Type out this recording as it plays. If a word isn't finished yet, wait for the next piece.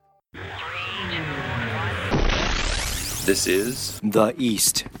This is The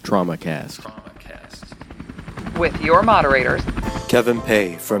East TraumaCast. With your moderators, Kevin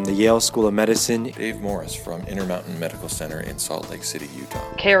Pei from the Yale School of Medicine, Dave Morris from Intermountain Medical Center in Salt Lake City,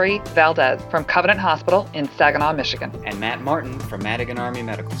 Utah, Carrie Valdez from Covenant Hospital in Saginaw, Michigan, and Matt Martin from Madigan Army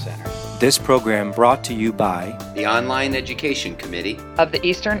Medical Center. This program brought to you by the Online Education Committee of the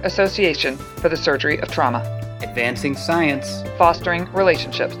Eastern Association for the Surgery of Trauma, advancing science, fostering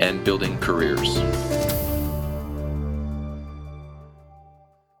relationships, and building careers.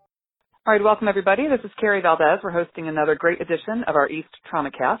 All right, welcome everybody. This is Carrie Valdez. We're hosting another great edition of our East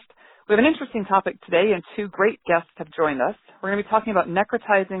TraumaCast. We have an interesting topic today, and two great guests have joined us. We're going to be talking about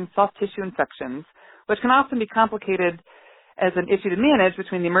necrotizing soft tissue infections, which can often be complicated as an issue to manage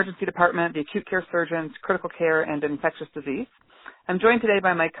between the emergency department, the acute care surgeons, critical care, and infectious disease. I'm joined today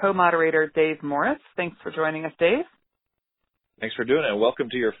by my co-moderator, Dave Morris. Thanks for joining us, Dave. Thanks for doing it. Welcome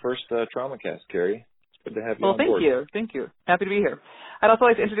to your first TraumaCast, Carrie. It's good to have you on board. Thank you. Happy to be here. I'd also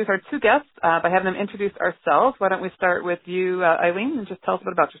like to introduce our two guests by having them introduce ourselves. Why don't we start with you, Eileen, and just tell us a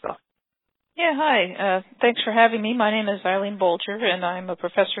bit about yourself. Yeah, hi. Thanks for having me. My name is Eileen Bolger, and I'm a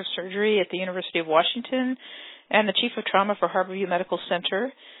professor of surgery at the University of Washington and the chief of trauma for Harborview Medical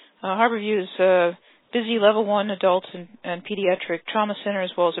Center. Harborview is a busy level 1 adult and pediatric trauma center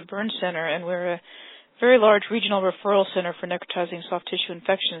as well as a burn center, and we're a very large regional referral center for necrotizing soft tissue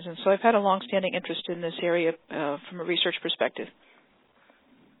infections. And so I've had a long-standing interest in this area from a research perspective.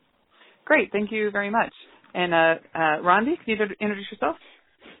 Great. Thank you very much. And Rondi, can you introduce yourself?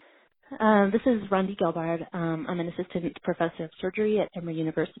 This is Rondi Gelbard. I'm an assistant professor of surgery at Emory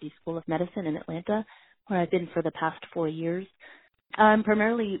University School of Medicine in Atlanta, where I've been for the past 4 years. I'm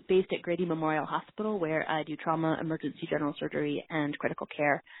primarily based at Grady Memorial Hospital, where I do trauma, emergency general surgery, and critical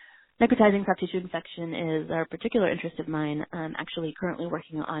care. Necrotizing soft tissue infection is a particular interest of mine. I'm actually currently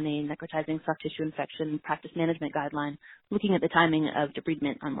working on a necrotizing soft tissue infection practice management guideline, looking at the timing of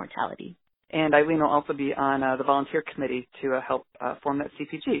debridement on mortality. And Eileen will also be on the volunteer committee to help form that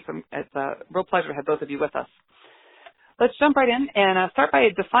CPG. So it's a real pleasure to have both of you with us. Let's jump right in and start by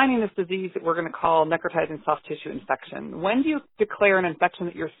defining this disease that we're going to call necrotizing soft tissue infection. When do you declare an infection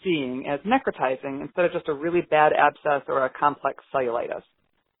that you're seeing as necrotizing instead of just a really bad abscess or a complex cellulitis?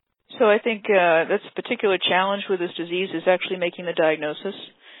 So I think that's a particular challenge with this disease is actually making the diagnosis.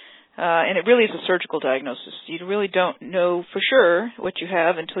 And it really is a surgical diagnosis. You really don't know for sure what you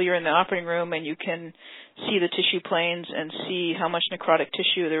have until you're in the operating room and you can see the tissue planes and see how much necrotic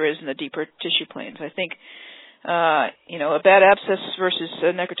tissue there is in the deeper tissue planes. I think, a bad abscess versus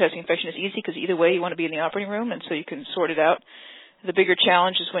a necrotizing infection is easy because either way you want to be in the operating room, and so you can sort it out. The bigger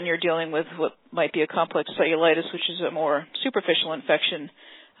challenge is when you're dealing with what might be a complex cellulitis, which is a more superficial infection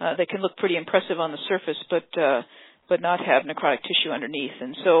that can look pretty impressive on the surface, but not have necrotic tissue underneath.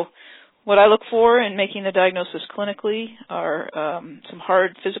 And so what I look for in making the diagnosis clinically are some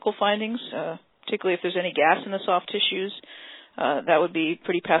hard physical findings, particularly if there's any gas in the soft tissues. That would be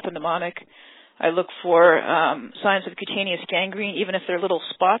pretty pathognomonic. I look for signs of cutaneous gangrene, even if they're little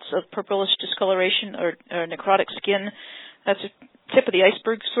spots of purplish discoloration or necrotic skin. That's a tip of the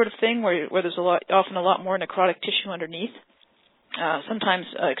iceberg sort of thing where there's often a lot more necrotic tissue underneath. Sometimes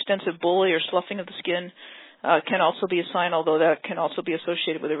extensive bullae or sloughing of the skin can also be a sign, although that can also be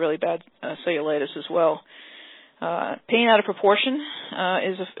associated with a really bad cellulitis as well. Pain out of proportion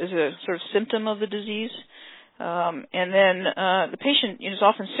is a sort of symptom of the disease. And then the patient is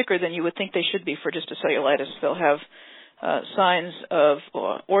often sicker than you would think they should be for just a cellulitis. They'll have signs of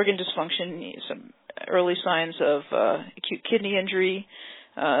organ dysfunction, some early signs of acute kidney injury.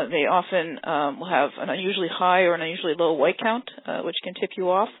 They often will have an unusually high or an unusually low white count, which can tip you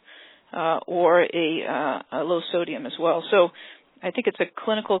off, or a low sodium as well. So I think it's a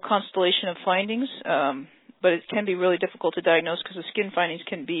clinical constellation of findings, but it can be really difficult to diagnose because the skin findings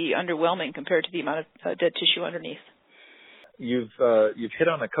can be underwhelming compared to the amount of dead tissue underneath. You've hit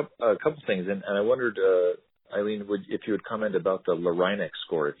on a couple things, and I wondered, Eileen, if you would comment about the Larinex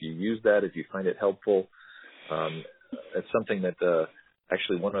score. If you use that, if you find it helpful, it's something that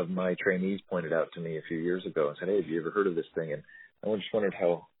actually one of my trainees pointed out to me a few years ago and said, "Hey, have you ever heard of this thing?" And I just wondered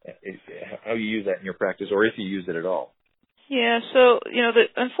how you use that in your practice, or if you use it at all. Yeah, so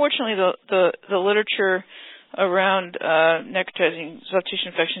unfortunately, the literature around necrotizing soft tissue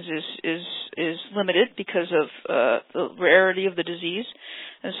infections is limited because of the rarity of the disease,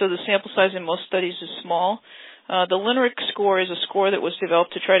 and so the sample size in most studies is small. The Linarex score is a score that was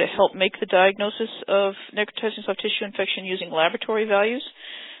developed to try to help make the diagnosis of necrotizing soft tissue infection using laboratory values.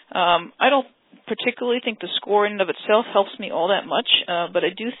 I don't particularly think the score in and of itself helps me all that much, but I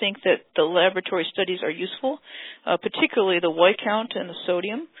do think that the laboratory studies are useful, particularly the white count and the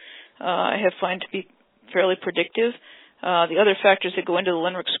sodium I have found to be fairly predictive. The other factors that go into the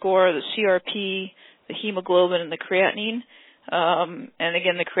Lynrich score are the CRP, the hemoglobin, and the creatinine. And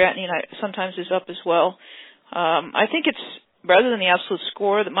again, the creatinine sometimes is up as well. I think it's, rather than the absolute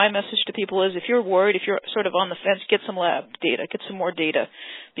score, that my message to people is if you're worried, if you're sort of on the fence, get some lab data, get some more data,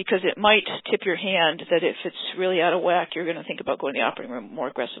 because it might tip your hand that if it's really out of whack, you're going to think about going to the operating room more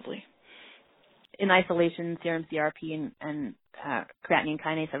aggressively. In isolation, serum CRP and creatinine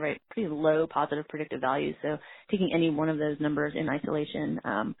kinase have pretty low positive predictive values. So taking any one of those numbers in isolation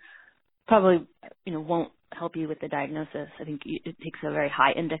probably won't help you with the diagnosis. I think it takes a very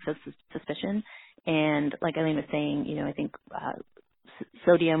high index of suspicion. And like Eileen was saying, I think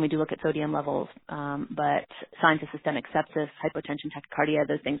sodium, we do look at sodium levels, but signs of systemic sepsis, hypotension, tachycardia,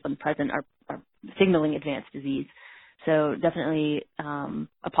 those things when present are signaling advanced disease. So definitely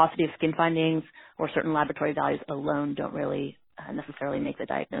a paucity of skin findings or certain laboratory values alone don't really necessarily make the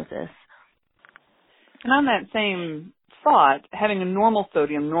diagnosis. And on that same thought, having a normal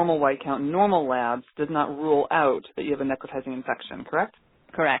sodium, normal white count, normal labs does not rule out that you have a necrotizing infection, correct?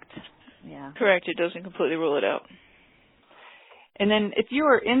 Correct. Yeah. Correct. It doesn't completely rule it out. And then if you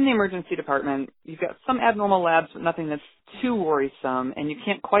are in the emergency department, you've got some abnormal labs, but nothing that's too worrisome, and you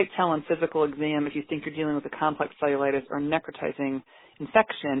can't quite tell on physical exam if you think you're dealing with a complex cellulitis or necrotizing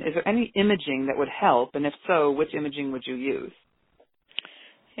infection, is there any imaging that would help? And if so, which imaging would you use?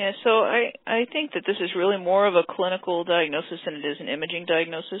 Yeah, so I think that this is really more of a clinical diagnosis than it is an imaging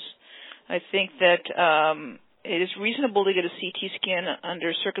diagnosis. I think that it is reasonable to get a CT scan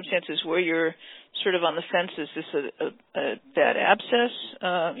under circumstances where you're sort of on the fence. Is this a bad abscess?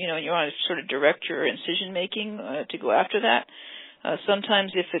 And you want to sort of direct your incision making to go after that.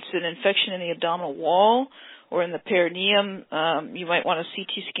 Sometimes if it's an infection in the abdominal wall or in the perineum, you might want a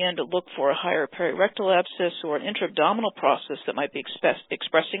CT scan to look for a higher perirectal abscess or an intra-abdominal process that might be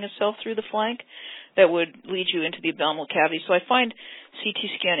expressing itself through the flank that would lead you into the abdominal cavity. So I find CT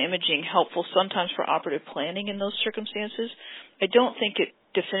scan imaging helpful sometimes for operative planning in those circumstances. I don't think it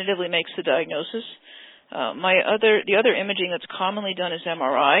definitively makes the diagnosis. The other imaging that's commonly done is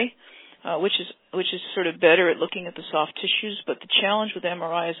MRI, which is sort of better at looking at the soft tissues, but the challenge with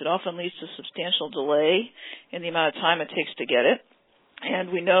MRI is it often leads to substantial delay in the amount of time it takes to get it.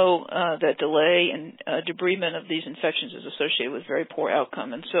 And we know that delay and debridement of these infections is associated with very poor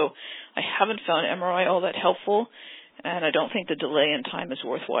outcome. And so I haven't found MRI all that helpful, and I don't think the delay in time is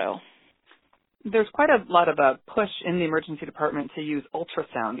worthwhile. There's quite a lot of a push in the emergency department to use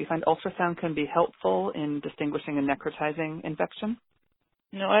ultrasound. Do you find ultrasound can be helpful in distinguishing a necrotizing infection?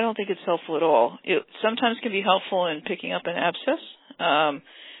 No, I don't think it's helpful at all. It sometimes can be helpful in picking up an abscess,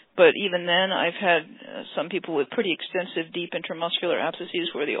 but even then I've had some people with pretty extensive deep intramuscular abscesses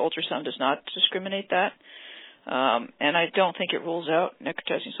where the ultrasound does not discriminate that, and I don't think it rules out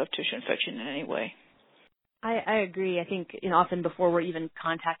necrotizing soft tissue infection in any way. I agree. I think often before we're even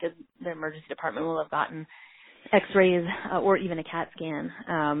contacted, the emergency department will have gotten X-rays or even a CAT scan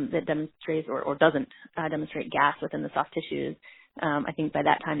that demonstrates or doesn't demonstrate gas within the soft tissues. I think by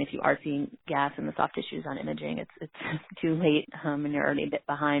that time, if you are seeing gas in the soft tissues on imaging, it's too late and you're already a bit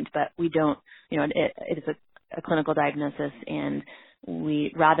behind. But we don't, it is a clinical diagnosis, and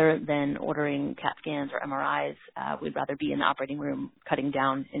we, rather than ordering CAT scans or MRIs, we'd rather be in the operating room cutting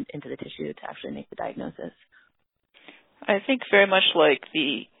down into the tissue to actually make the diagnosis. I think very much like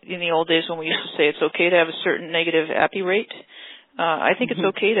in the old days when we used to say it's okay to have a certain negative API rate. I think it's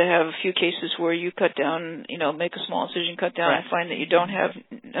okay to have a few cases where you cut down, make a small incision, cut down, and find that you don't have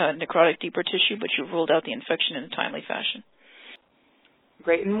necrotic deeper tissue, but you've ruled out the infection in a timely fashion.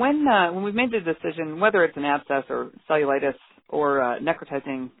 Great. And when we've made the decision, whether it's an abscess or cellulitis or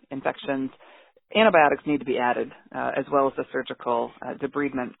necrotizing infections, antibiotics need to be added as well as the surgical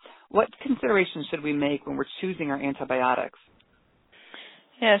debridement. What considerations should we make when we're choosing our antibiotics?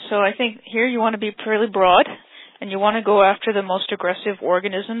 Yeah, so I think here you want to be fairly broad, and you want to go after the most aggressive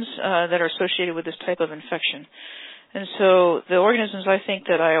organisms that are associated with this type of infection. And so the organisms I think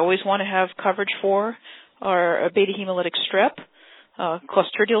that I always want to have coverage for are a beta hemolytic strep,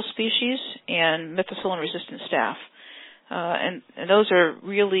 Clostridial species, and methicillin-resistant staph. And those are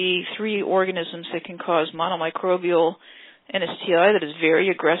really three organisms that can cause monomicrobial NSTI that is very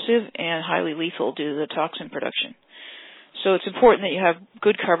aggressive and highly lethal due to the toxin production. So it's important that you have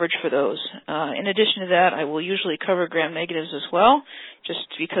good coverage for those. In addition to that, I will usually cover gram-negatives as well, just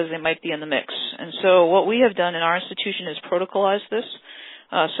because they might be in the mix. And so what we have done in our institution is protocolize this.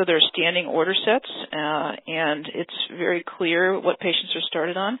 So there are standing order sets, and it's very clear what patients are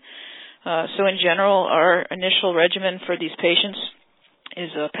started on. So in general, our initial regimen for these patients is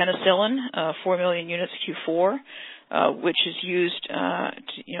penicillin, 4 million units Q4, which is used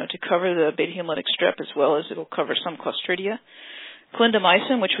to cover the beta hemolytic strep as well as it'll cover some Clostridia.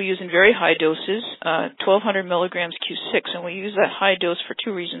 Clindamycin, which we use in very high doses, 1,200 milligrams Q6, and we use that high dose for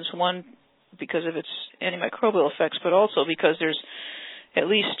two reasons. One, because of its antimicrobial effects, but also because there's at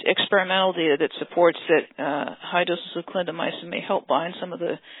least experimental data that supports that high doses of clindamycin may help bind some of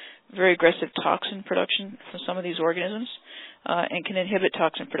the very aggressive toxin production from some of these organisms and can inhibit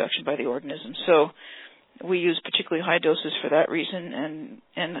toxin production by the organism. So we use particularly high doses for that reason,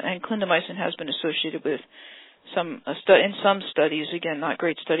 and clindamycin has been associated with in some studies, again, not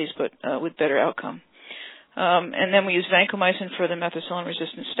great studies, but with better outcome. And then we use vancomycin for the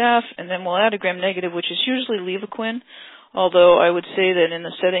methicillin-resistant staph, and then we'll add a gram-negative, which is usually levaquin, although I would say that in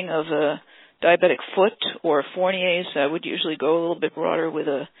the setting of a diabetic foot or Fournier's, I would usually go a little bit broader with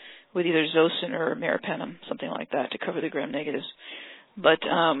either Zosyn or meropenem, something like that, to cover the gram-negatives. But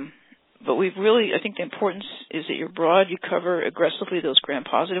we've really, I think the importance is that you're broad, you cover aggressively those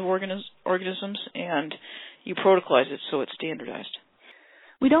gram-positive organisms, and you protocolize it so it's standardized.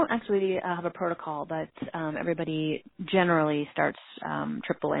 We don't actually have a protocol, but everybody generally starts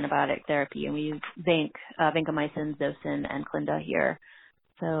triple antibiotic therapy, and we use vancomycin, Zosyn, and Clinda here.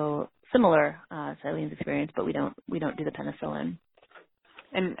 So similar to Eileen's experience, but we don't do the penicillin.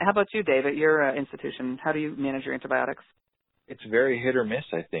 And how about you, Dave, at your institution? How do you manage your antibiotics? It's very hit or miss,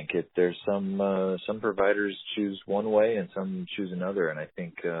 I think. There's some providers choose one way and some choose another, and I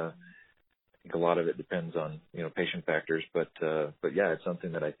think a lot of it depends on patient factors, but yeah, it's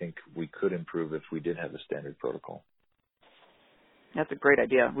something that I think we could improve if we did have a standard protocol. That's a great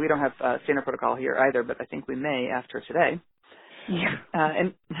idea. We don't have a standard protocol here either, but I think we may after today. Yeah.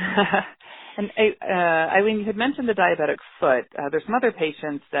 And Eileen, you had mentioned the diabetic foot. There's some other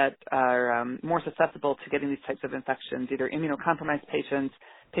patients that are more susceptible to getting these types of infections, either immunocompromised patients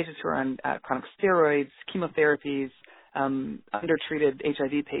who are on chronic steroids, chemotherapies, undertreated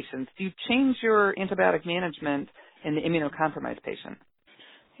HIV patients. Do you change your antibiotic management in the immunocompromised patient?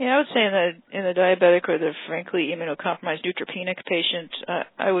 Yeah, I would say in the diabetic or the frankly immunocompromised neutropenic patient,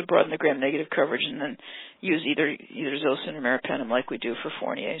 I would broaden the gram-negative coverage and then use either Zosyn or meropenem like we do for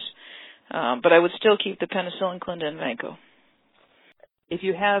Fournier's. But I would still keep the penicillin, Clinda, and Vanco. If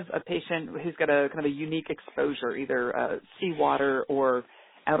you have a patient who's got a kind of a unique exposure, either seawater or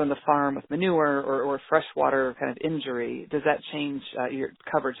out on the farm with manure or freshwater kind of injury, does that change your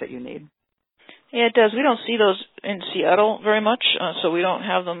coverage that you need? Yeah, it does. We don't see those in Seattle very much, so we don't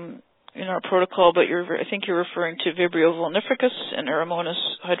have them in our protocol, but I think you're referring to Vibrio vulnificus and Aeromonas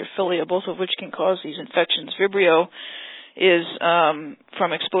hydrophilia, both of which can cause these infections. Vibrio is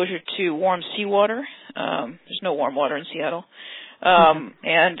from exposure to warm seawater. There's no warm water in Seattle.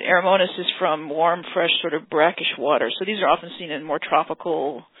 And Aeromonas is from warm, fresh, sort of brackish water. So these are often seen in more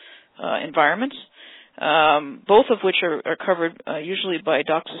tropical environments, both of which are covered usually by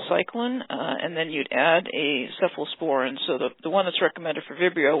doxycycline, and then you'd add a cephalosporin. So the one that's recommended for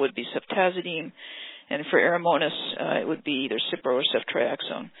Vibrio would be ceftazidime, and for Aeromonas it would be either Cipro or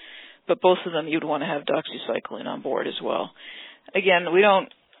ceftriaxone. But both of them you'd want to have doxycycline on board as well. Again, we don't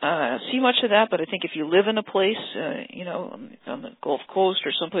see much of that, but I think if you live in a place, on the Gulf Coast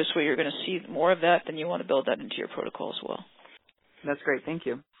or someplace where you're going to see more of that, then you want to build that into your protocol as well. That's great. Thank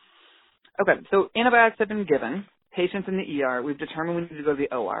you. Okay, so antibiotics have been given. Patients in the ER, we've determined we need to go to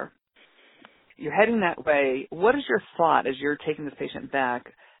the OR. You're heading that way. What is your thought as you're taking this patient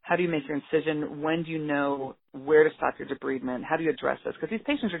back? How do you make your incision? When do you know where to stop your debridement? How do you address this? Because these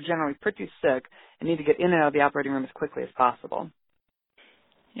patients are generally pretty sick and need to get in and out of the operating room as quickly as possible.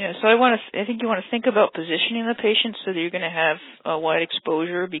 Yeah, so I think you want to think about positioning the patient so that you're going to have a wide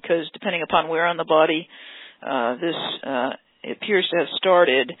exposure, because depending upon where on the body it appears to have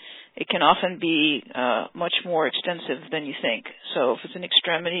started, it can often be much more extensive than you think. So if it's an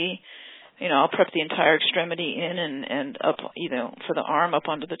extremity, I'll prep the entire extremity in and up, for the arm up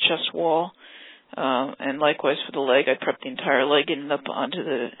onto the chest wall, and likewise for the leg, I'd prep the entire leg in and up onto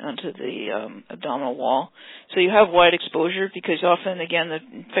the abdominal wall. So you have wide exposure because often, again, the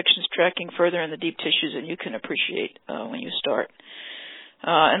infection's tracking further in the deep tissues than you can appreciate when you start.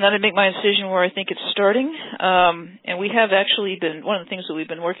 And then I make my incision where I think it's starting. And we have actually one of the things that we've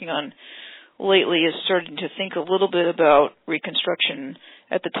been working on lately is starting to think a little bit about reconstruction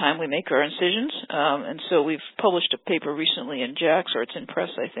at the time we make our incisions. And so we've published a paper recently in JACS, or it's in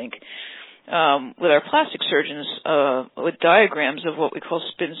press, I think, with our plastic surgeons with diagrams of what we call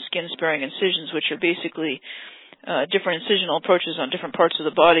skin-sparing incisions, which are basically different incisional approaches on different parts of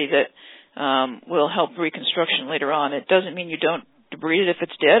the body that will help reconstruction later on. It doesn't mean you don't debride it if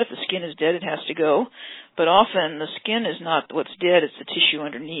it's dead. If the skin is dead, it has to go. But often the skin is not what's dead, it's the tissue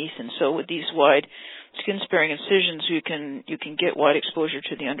underneath. And so with these wide skin-sparing incisions, you can get wide exposure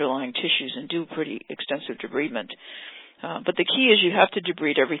to the underlying tissues and do pretty extensive debridement. But the key is you have to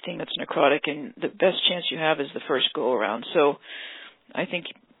debride everything that's necrotic, and the best chance you have is the first go-around. So I think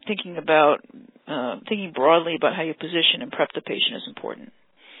thinking broadly about how you position and prep the patient is important.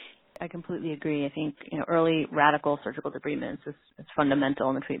 I completely agree. I think early radical surgical debridement is fundamental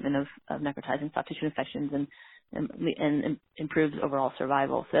in the treatment of necrotizing soft tissue infections and improves overall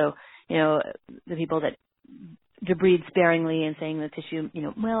survival. So the people that debride sparingly and saying the tissue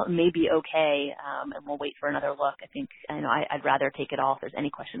well, it may be okay, and we'll wait for another look. I think I'd rather take it all if there's any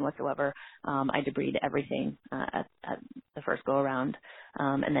question whatsoever. I debride everything at the first go around,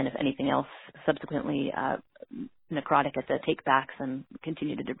 and then if anything else subsequently necrotic at the take backs, and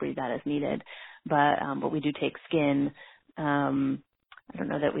continue to debride that as needed. But we do take skin. I don't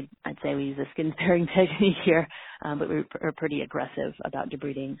know that I'd say we use a skin sparing technique here, but we're pretty aggressive about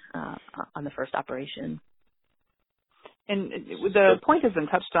debriding on the first operation. And the point has been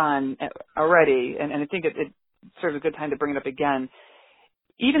touched on already, and I think it's sort of a good time to bring it up again.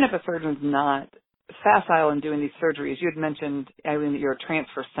 Even if a surgeon's not facile in doing these surgeries, you had mentioned, Eileen, that you're a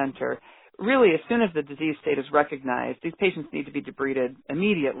transfer center. Really, as soon as the disease state is recognized, these patients need to be debrided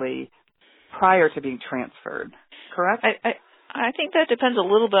immediately prior to being transferred, correct? I think that depends a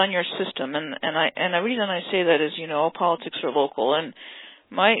little bit on your system, and the reason I say that is, all politics are local, and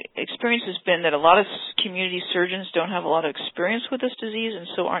my experience has been that a lot of community surgeons don't have a lot of experience with this disease and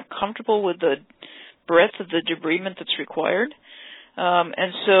so aren't comfortable with the breadth of the debridement that's required.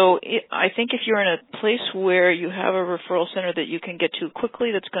 And so I think if you're in a place where you have a referral center that you can get to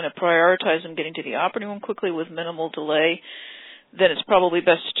quickly, that's going to prioritize them getting to the operating room quickly with minimal delay, then it's probably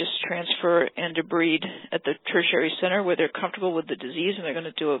best to just transfer and debride at the tertiary center where they're comfortable with the disease and they're going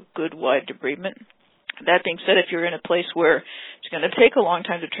to do a good wide debridement. That being said, if you're in a place where it's going to take a long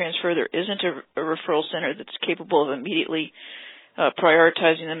time to transfer, there isn't a referral center that's capable of immediately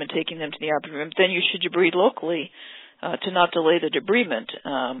prioritizing them and taking them to the operating room, then you should debride locally to not delay the debridement.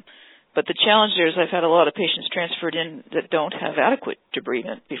 But the challenge there is I've had a lot of patients transferred in that don't have adequate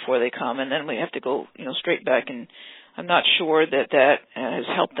debridement before they come, and then we have to go straight back, and I'm not sure that has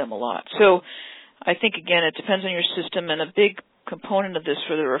helped them a lot. So I think, again, it depends on your system, and a big component of this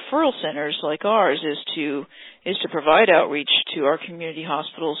for the referral centers like ours is to provide outreach to our community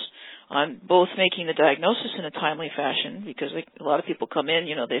hospitals on both making the diagnosis in a timely fashion, because a lot of people come in,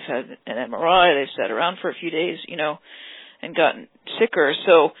 they've had an MRI, they've sat around for a few days, and gotten sicker.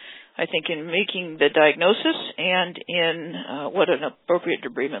 So I think in making the diagnosis and in what an appropriate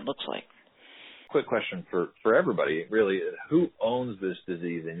debridement looks like. Quick question for everybody, really. Who owns this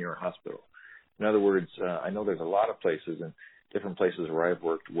disease in your hospital? In other words, I know there's a lot of places and different places where I've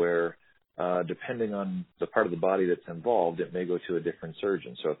worked where depending on the part of the body that's involved, it may go to a different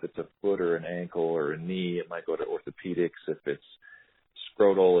surgeon. So if it's a foot or an ankle or a knee, it might go to orthopedics. If it's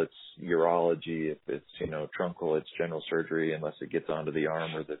scrotal, it's urology. If it's, truncal, it's general surgery, unless it gets onto the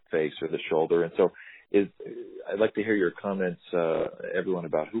arm or the face or the shoulder. And so I'd like to hear your comments, everyone,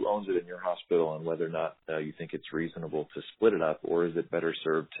 about who owns it in your hospital and whether or not you think it's reasonable to split it up, or is it better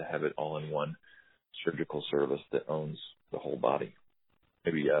served to have it all in one surgical service that owns the whole body?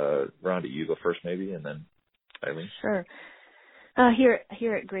 Maybe, Rhonda, you go first maybe, and then Eileen. Sure.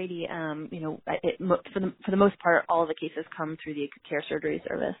 Here at Grady, for the most part, all of the cases come through the acute care surgery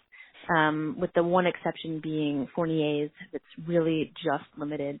service, with the one exception being Fournier's. If it's really just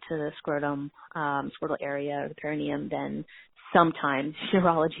limited to the scrotum, scrotal area or the perineum, then sometimes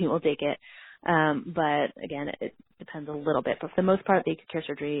urology will take it. But again, it depends a little bit. But for the most part, the acute care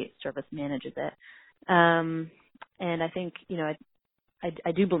surgery service manages it. And I think,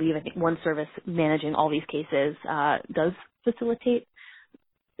 I do believe, one service managing all these cases does facilitate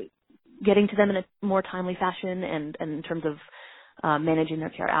getting to them in a more timely fashion, and in terms of managing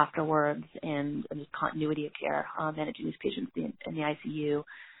their care afterwards and just continuity of care, managing these patients in the ICU.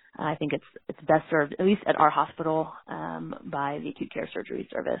 I think it's best served, at least at our hospital, by the acute care surgery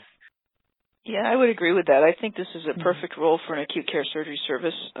service. Yeah, I would agree with that. I think this is a perfect role for an acute care surgery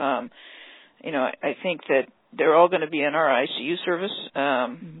service. I think that they're all going to be in our ICU service.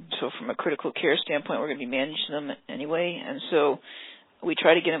 So from a critical care standpoint, we're going to be managing them anyway. And so we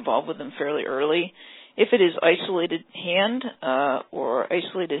try to get involved with them fairly early. If it is isolated hand or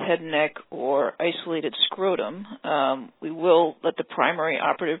isolated head and neck or isolated scrotum, we will let the primary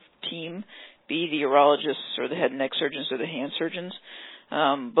operative team be the urologists or the head and neck surgeons or the hand surgeons.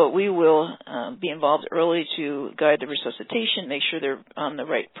 But we will be involved early to guide the resuscitation, make sure they're on the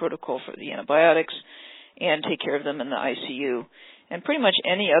right protocol for the antibiotics, and take care of them in the ICU. And pretty much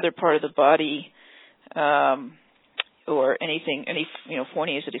any other part of the body, or any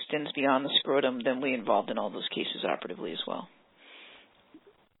Fournier's that extends beyond the scrotum, then we involved in all those cases operatively as well.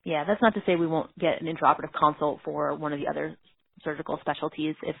 Yeah, that's not to say we won't get an intraoperative consult for one of the other surgical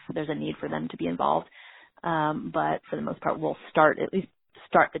specialties if there's a need for them to be involved. But for the most part, we'll at least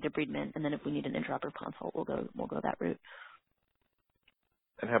start the debridement, and then if we need an intraoperative consult, we'll go that route.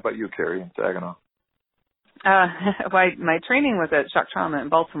 And how about you, Carrie, in Saginaw? My training was at Shock Trauma in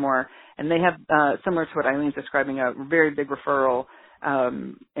Baltimore, and they have, similar to what Eileen's describing, a very big referral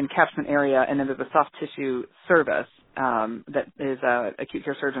encapsulation area, and then there's a soft tissue service that is acute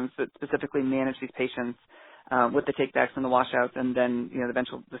care surgeons that specifically manage these patients with the takebacks and the washouts, and then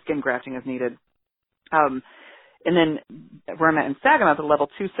the skin grafting is needed. And then where I'm at in Saginaw, the level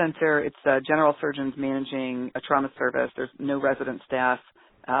 2 center, it's general surgeons managing a trauma service. There's no resident staff.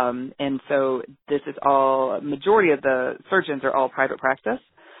 And so this is majority of the surgeons are all private practice.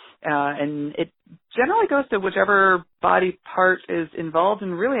 And it generally goes to whichever body part is involved,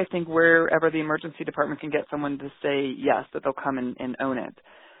 and really I think wherever the emergency department can get someone to say yes, that they'll come and own it.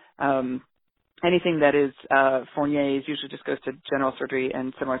 Anything that is Fournier's usually just goes to general surgery,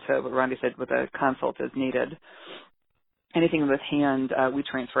 and similar to what Rondi said, with a consult as needed. Anything with hand, we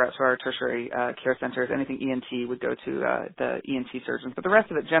transfer out to our tertiary care centers. Anything ENT would go to the ENT surgeons. But the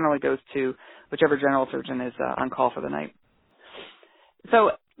rest of it generally goes to whichever general surgeon is on call for the night.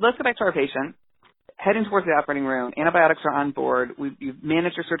 So let's go back to our patient. Heading towards the operating room, antibiotics are on board. You've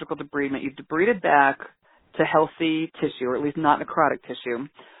managed your surgical debridement. You've debrided back to healthy tissue, or at least not necrotic tissue.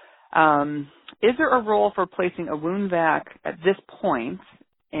 Is there a role for placing a wound vac at this point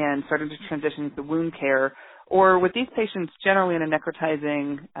and starting to transition to wound care? Or with these patients generally in a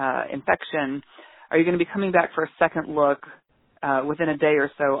necrotizing infection, are you going to be coming back for a second look within a day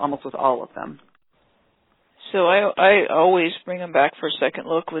or so, almost with all of them? So I always bring them back for a second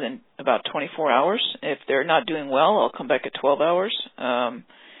look within about 24 hours. If they're not doing well, I'll come back at 12 hours.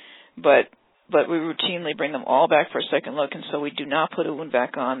 But we routinely bring them all back for a second look, and so we do not put a wound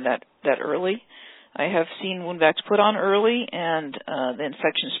vac on that early. I have seen wound vacs put on early, and the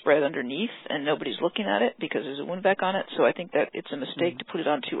infection spread underneath, and nobody's looking at it because there's a wound vac on it. So I think that it's a mistake to put it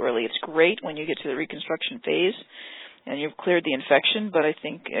on too early. It's great when you get to the reconstruction phase and you've cleared the infection, but I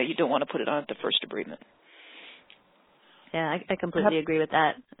think you don't want to put it on at the first debridement. Yeah, I completely agree with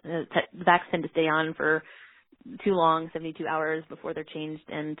that. The vacs tend to stay on for too long, 72 hours before they're changed,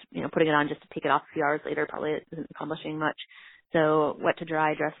 and putting it on just to take it off a few hours later probably isn't accomplishing much. So wet to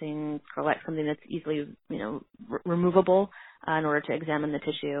dry dressing, collect something that's easily removable in order to examine the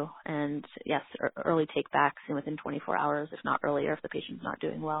tissue, and yes, early take backs within 24 hours, if not earlier, if the patient's not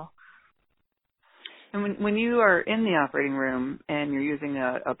doing well. And when you are in the operating room and you're using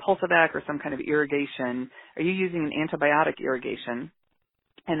a Pulsavac or some kind of irrigation, are you using an antibiotic irrigation?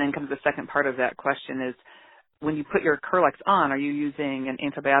 And then comes the second part of that question is, when you put your Kerlix on, are you using an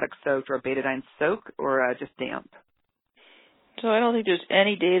antibiotic soaked or a betadine soak, or just damp? So I don't think there's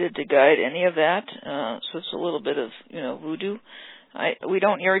any data to guide any of that. So it's a little bit of voodoo. We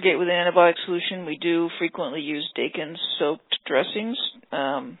don't irrigate with an antibiotic solution. We do frequently use Dakin soaked dressings,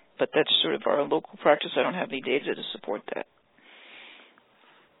 but that's sort of our local practice. I don't have any data to support that.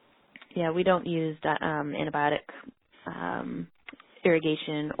 Yeah, we don't use that, antibiotic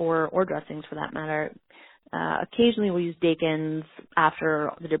irrigation or dressings for that matter. Occasionally we'll use Dakins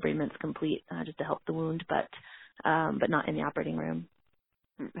after the debridement's complete, just to help the wound, but not in the operating room.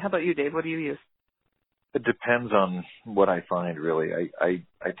 How about you, Dave? What do you use? It depends on what I find, really. I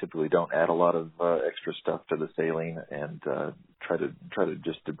typically don't add a lot of extra stuff to the saline, and try to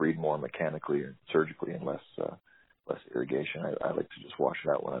just debride more mechanically or surgically and less irrigation. I like to just wash it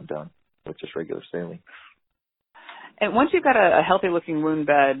out when I'm done with just regular saline. And once you've got a healthy-looking wound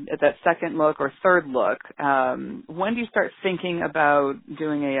bed at that second look or third look, when do you start thinking about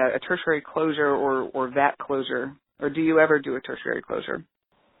doing a tertiary closure or vac closure, or do you ever do a tertiary closure?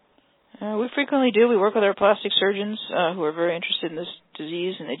 We frequently do. We work with our plastic surgeons who are very interested in this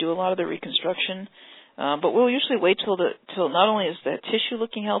disease, and they do a lot of the reconstruction. But we'll usually wait till not only is the tissue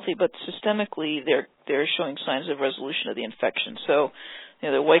looking healthy, but systemically they're showing signs of resolution of the infection. So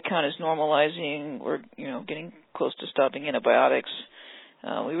the white count is normalizing. We're getting close to stopping antibiotics.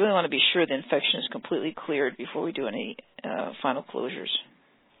 We really want to be sure the infection is completely cleared before we do any final closures.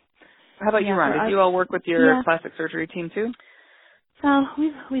 How about you, Ron? Did you all work with your plastic surgery team too?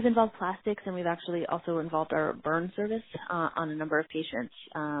 We've involved plastics, and we've actually also involved our burn service on a number of patients.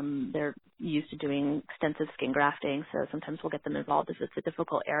 They're used to doing extensive skin grafting, so sometimes we'll get them involved if it's a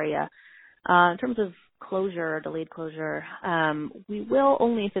difficult area. In terms of closure or delayed closure, we will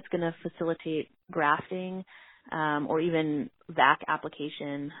only if it's going to facilitate grafting or even VAC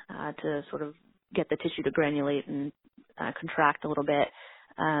application to sort of get the tissue to granulate and contract a little bit,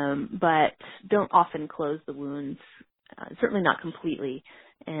 but don't often close the wounds, certainly not completely.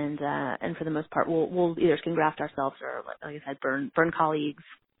 And for the most part, we'll either skin graft ourselves or, like I said, burn colleagues,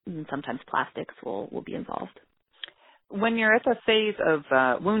 and sometimes plastics will be involved. When you're at the phase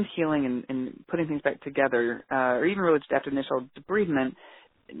of wound healing and putting things back together, or even really just after initial debridement,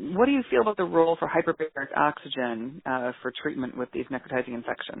 what do you feel about the role for hyperbaric oxygen for treatment with these necrotizing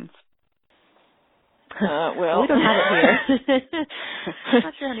infections? Well, we don't have it here. I'm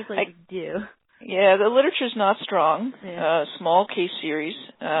not sure how many places do. Yeah, the literature's not strong. Yeah. Small case series,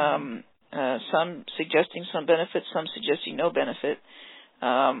 some suggesting some benefit, some suggesting no benefit.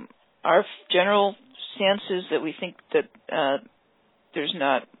 Our general sense is that we think that there's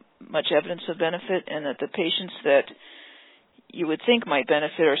not much evidence of benefit, and that the patients that you would think might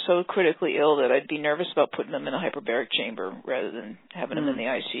benefit are so critically ill that I'd be nervous about putting them in a hyperbaric chamber rather than having them in the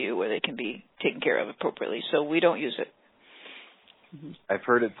ICU where they can be taken care of appropriately. So we don't use it. I've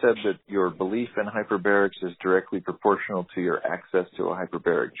heard it said that your belief in hyperbarics is directly proportional to your access to a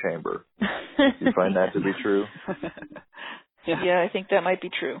hyperbaric chamber. Do you find that to be true? Yeah, I think that might be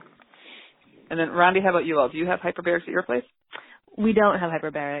true. And then, Rondi, how about you all? Do you have hyperbarics at your place? We don't have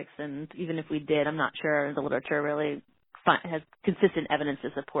hyperbarics, and even if we did, I'm not sure the literature really has consistent evidence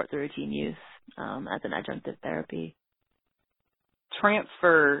to support the routine use as an adjunctive therapy.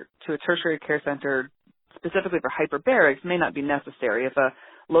 Transfer to a tertiary care center specifically for hyperbarics may not be necessary if a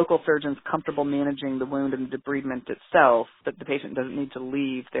local surgeon's comfortable managing the wound and the debridement itself, that the patient doesn't need to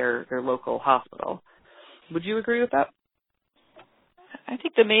leave their local hospital. Would you agree with that? I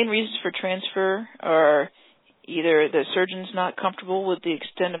think the main reasons for transfer are either the surgeon's not comfortable with the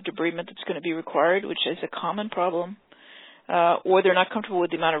extent of debridement that's going to be required, which is a common problem, or they're not comfortable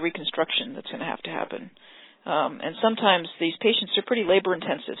with the amount of reconstruction that's going to have to happen. And sometimes these patients are pretty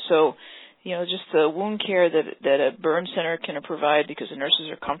labor-intensive, so just the wound care that a burn center can provide because the nurses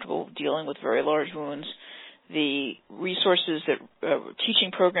are comfortable dealing with very large wounds, the resources that a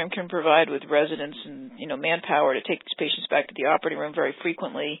teaching program can provide with residents and, manpower to take these patients back to the operating room very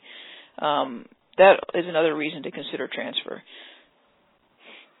frequently, that is another reason to consider transfer.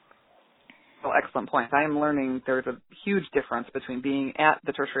 Well, excellent point. I am learning there's a huge difference between being at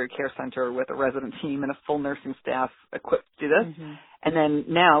the tertiary care center with a resident team and a full nursing staff equipped to do this, and then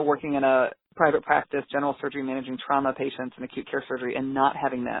now working in a private practice, general surgery, managing trauma patients and acute care surgery, and not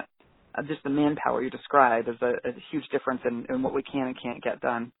having that. Just the manpower you described is a huge difference in what we can and can't get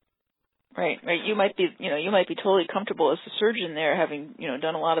done. Right. You might be totally comfortable as a surgeon there, having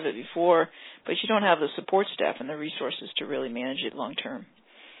done a lot of it before, but you don't have the support staff and the resources to really manage it long term.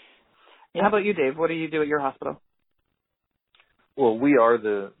 How about you, Dave? What do you do at your hospital? Well, we are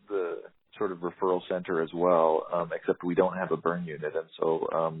the sort of referral center as well, except we don't have a burn unit, and so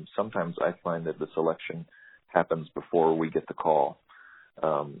sometimes I find that the selection happens before we get the call.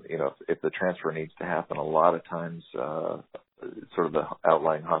 If the transfer needs to happen, a lot of times sort of the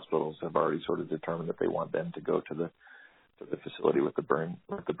outlying hospitals have already sort of determined that they want them to go to the facility with the burn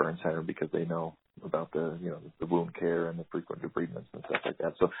center because they know about the wound care and the frequent debridements and stuff like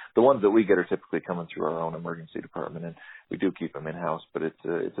that. So the ones that we get are typically coming through our own emergency department, and we do keep them in house. But it's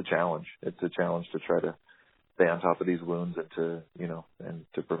a challenge. It's a challenge to try to stay on top of these wounds and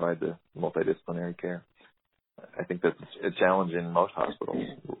to provide the multidisciplinary care. I think that's a challenge in most hospitals,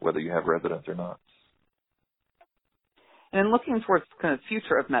 whether you have residents or not. And looking towards kind of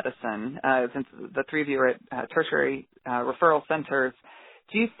future of medicine, since the three of you are at tertiary referral centers,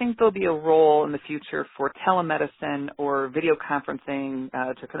 do you think there'll be a role in the future for telemedicine or video conferencing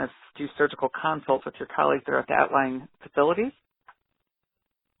to kind of do surgical consults with your colleagues that are at the outlying facilities?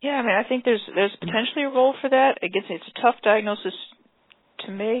 Yeah, I think there's potentially a role for that. Again, it's a tough diagnosis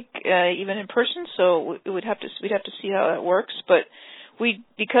to make even in person, so we'd have to see how that works. But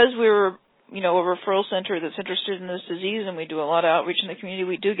because we're a referral center that's interested in this disease, and we do a lot of outreach in the community,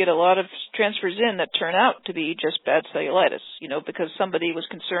 we do get a lot of transfers in that turn out to be just bad cellulitis, because somebody was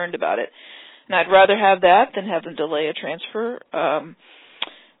concerned about it. And I'd rather have that than have them delay a transfer.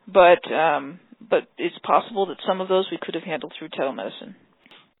 But it's possible that some of those we could have handled through telemedicine.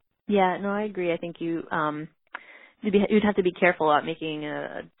 Yeah, no, I agree. I think you'd have to be careful about making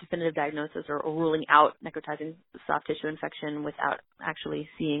a definitive diagnosis or ruling out necrotizing soft tissue infection without actually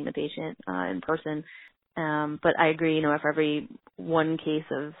seeing the patient in person. But I agree, for every one case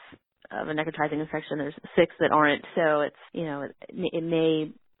of a necrotizing infection, there's 6 that aren't. So it's, it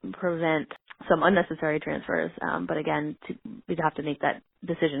may prevent some unnecessary transfers. But again, we'd have to make that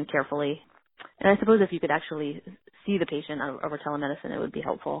decision carefully. And I suppose if you could actually see the patient over telemedicine, it would be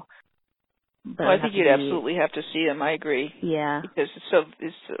helpful. But I think you'd absolutely have to see them. I agree. Yeah. Because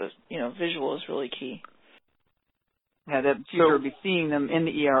visual is really key. Yeah, that future would be seeing them in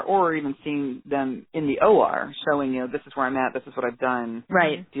the ER or even seeing them in the OR, showing, this is where I'm at, this is what I've done.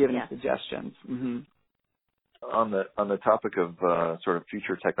 Right. Do you have any suggestions? Mm-hmm. On the topic of sort of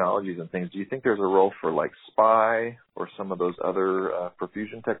future technologies and things, do you think there's a role for like SPY or some of those other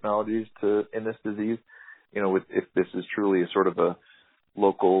perfusion technologies in this disease? If this is truly a sort of a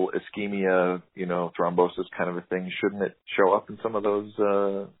local ischemia, thrombosis kind of a thing, shouldn't it show up in some of those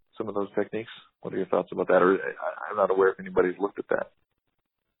techniques? What are your thoughts about that? Or I'm not aware if anybody's looked at that.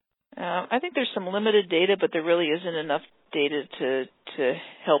 I think there's some limited data, but there really isn't enough data to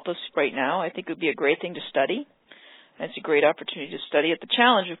help us right now. I think it would be a great thing to study. It's a great opportunity to study it. The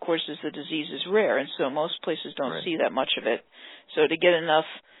challenge, of course, is the disease is rare, and so most places don't see that much of it. So to get enough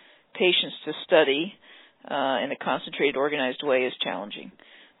patients to study in a concentrated, organized way is challenging.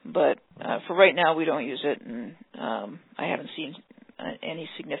 But for right now, we don't use it, and I haven't seen any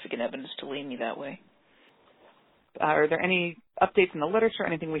significant evidence to lean me that way. Are there any updates in the literature,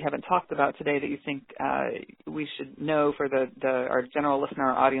 anything we haven't talked about today that you think we should know for our general listener,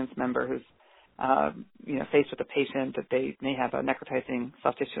 our audience member who's faced with a patient that they may have a necrotizing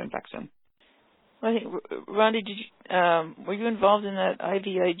soft tissue infection? Well, I think, Rhonda, were you involved in that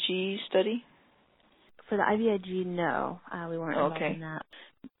IVIG study? For the IVIG, no, we weren't involved in that.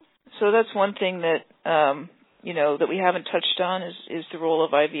 So that's one thing that that we haven't touched on is the role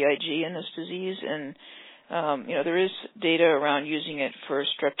of IVIG in this disease, and there is data around using it for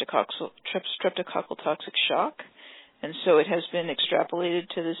streptococcal toxic shock, and so it has been extrapolated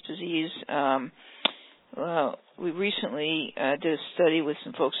to this disease. We recently did a study with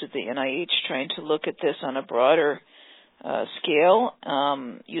some folks at the NIH trying to look at this on a broader scale,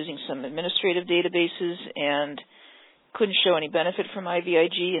 using some administrative databases, and couldn't show any benefit from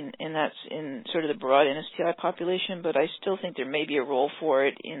IVIG, and that's in sort of the broad NSTI population, but I still think there may be a role for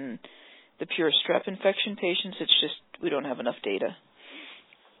it in the pure strep infection patients. It's just we don't have enough data.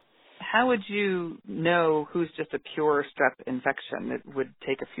 How would you know who's just a pure strep infection? It would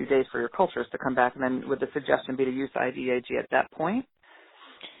take a few days for your cultures to come back, and then would the suggestion be to use IVIG at that point?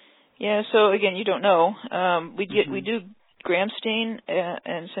 Yeah, so again, you don't know. We do gram stain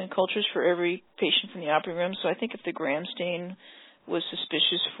and send cultures for every patient from the operating room, so I think if the gram stain was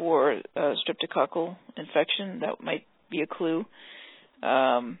suspicious for streptococcal infection, that might be a clue.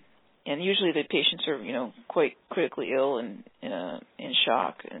 And usually the patients are, quite critically ill and in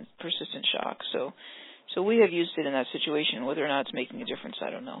shock and persistent shock. So we have used it in that situation. Whether or not it's making a difference, I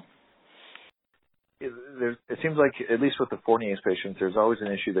don't know. It seems like, at least with the Fournier's patients, there's always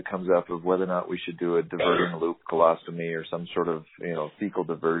an issue that comes up of whether or not we should do a diverting loop colostomy or some sort of, fecal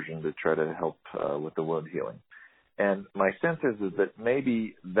diversion to try to help with the wound healing. And my sense is that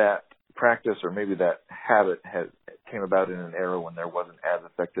maybe that practice or maybe that habit came about in an era when there wasn't as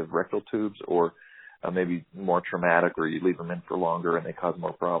effective rectal tubes, or maybe more traumatic, or you leave them in for longer and they cause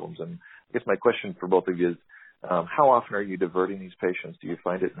more problems. And I guess my question for both of you is, how often are you diverting these patients? Do you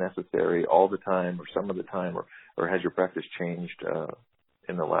find it necessary all the time or some of the time, or has your practice changed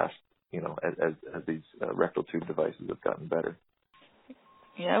in the last, as these rectal tube devices have gotten better?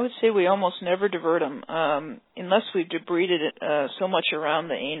 Yeah, I would say we almost never divert them, unless we've debrided it so much around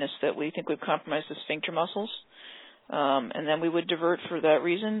the anus that we think we've compromised the sphincter muscles, and then we would divert for that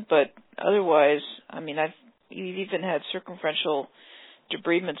reason. But otherwise, you've even had circumferential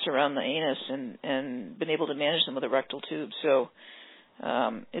debridements around the anus and been able to manage them with a rectal tube. So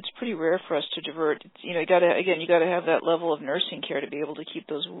it's pretty rare for us to divert. You got to have that level of nursing care to be able to keep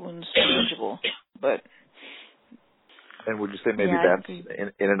those wounds manageable. And would you say maybe that's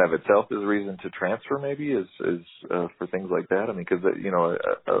in and of itself is a reason to transfer? Maybe is for things like that. Because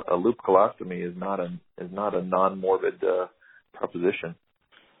a loop colostomy is not a non-morbid proposition.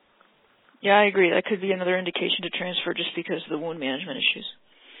 Yeah, I agree. That could be another indication to transfer just because of the wound management issues.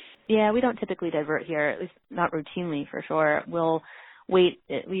 Yeah, we don't typically divert here, at least not routinely for sure. We'll wait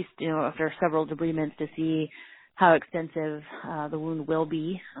at least, after several debridements to see how extensive the wound will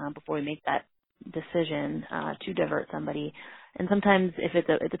be before we make that decision to divert somebody. And sometimes if it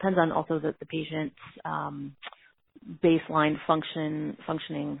depends on also the patient's baseline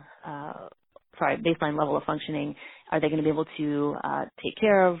baseline level of functioning. Are they going to be able to take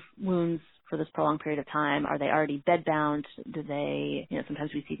care of wounds for this prolonged period of time? Are they already bedbound? Do they,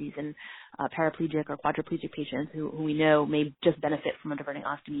 sometimes we see these in paraplegic or quadriplegic patients who we know may just benefit from a diverting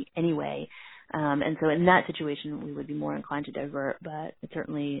ostomy anyway. And so in that situation, we would be more inclined to divert, but it's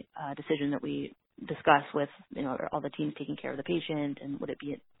certainly a decision that we discuss with, all the teams taking care of the patient, and would it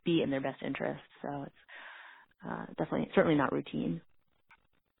be in their best interest. So it's certainly not routine.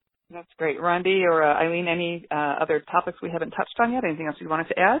 That's great. Rondi or Eileen, any other topics we haven't touched on yet? Anything else you wanted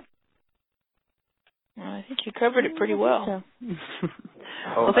to add? Well, I think you covered it pretty well.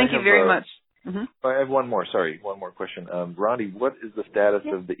 Well, thank you very much. Mm-hmm. I have one more question. Rhonda, what is the status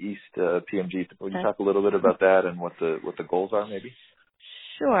of the East PMG? Would you talk a little bit about that and what the goals are, maybe?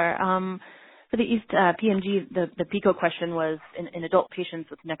 Sure. For the East PMG, the PICO question was in adult patients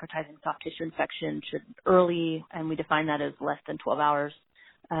with necrotizing soft tissue infection, should early, and we define that as less than 12 hours,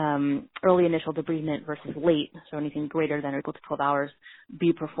 early initial debridement versus late, so anything greater than or equal to 12 hours,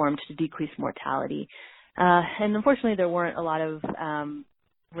 be performed to decrease mortality. And unfortunately, there weren't a lot of,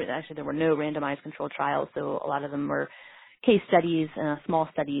 actually there were no randomized controlled trials, so a lot of them were case studies, small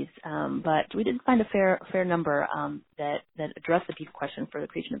studies, but we did find a fair number that addressed the PICO question for the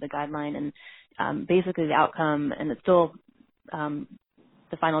creation of the guideline, and basically the outcome, and it's still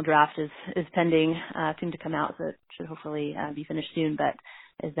the final draft is pending, soon to come out, so it should hopefully be finished soon, but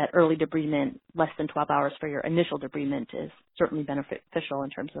is that early debridement, less than 12 hours for your initial debridement, is certainly beneficial in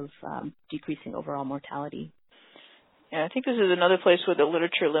terms of decreasing overall mortality. Yeah, I think this is another place where the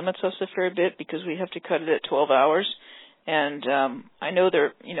literature limits us a fair bit because we have to cut it at 12 hours. And I know there,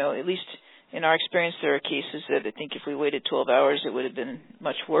 at least in our experience, there are cases that I think if we waited 12 hours, it would have been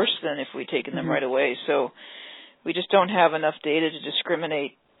much worse than if we'd taken them right away. So we just don't have enough data to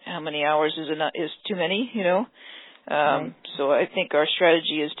discriminate how many hours is too many, Right. So I think our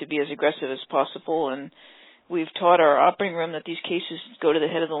strategy is to be as aggressive as possible, and we've taught our operating room that these cases go to the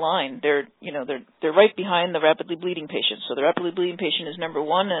head of the line. They're right behind the rapidly bleeding patient. So the rapidly bleeding patient is number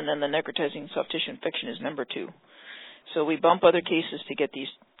one, and then the necrotizing soft tissue infection is number two. So we bump other cases to get these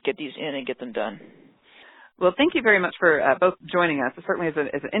in and get them done. Well, thank you very much for both joining us. It certainly is an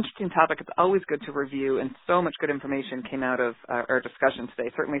interesting topic. It's always good to review, and so much good information came out of our discussion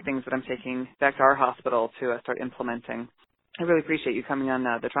today, certainly things that I'm taking back to our hospital to start implementing. I really appreciate you coming on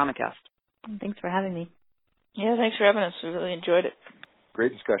the TraumaCast. Thanks for having me. Yeah, thanks for having us. We really enjoyed it.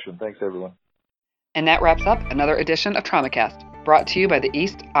 Great discussion. Thanks, everyone. And that wraps up another edition of TraumaCast, brought to you by the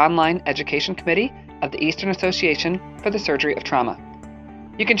East Online Education Committee of the Eastern Association for the Surgery of Trauma.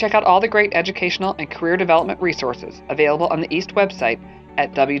 You can check out all the great educational and career development resources available on the East website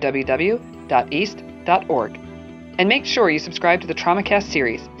at www.east.org. And make sure you subscribe to the TraumaCast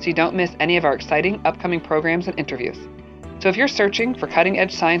series so you don't miss any of our exciting upcoming programs and interviews. So if you're searching for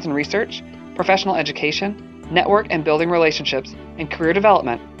cutting-edge science and research, professional education, network and building relationships, and career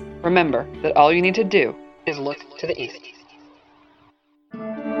development, remember that all you need to do is look to the East.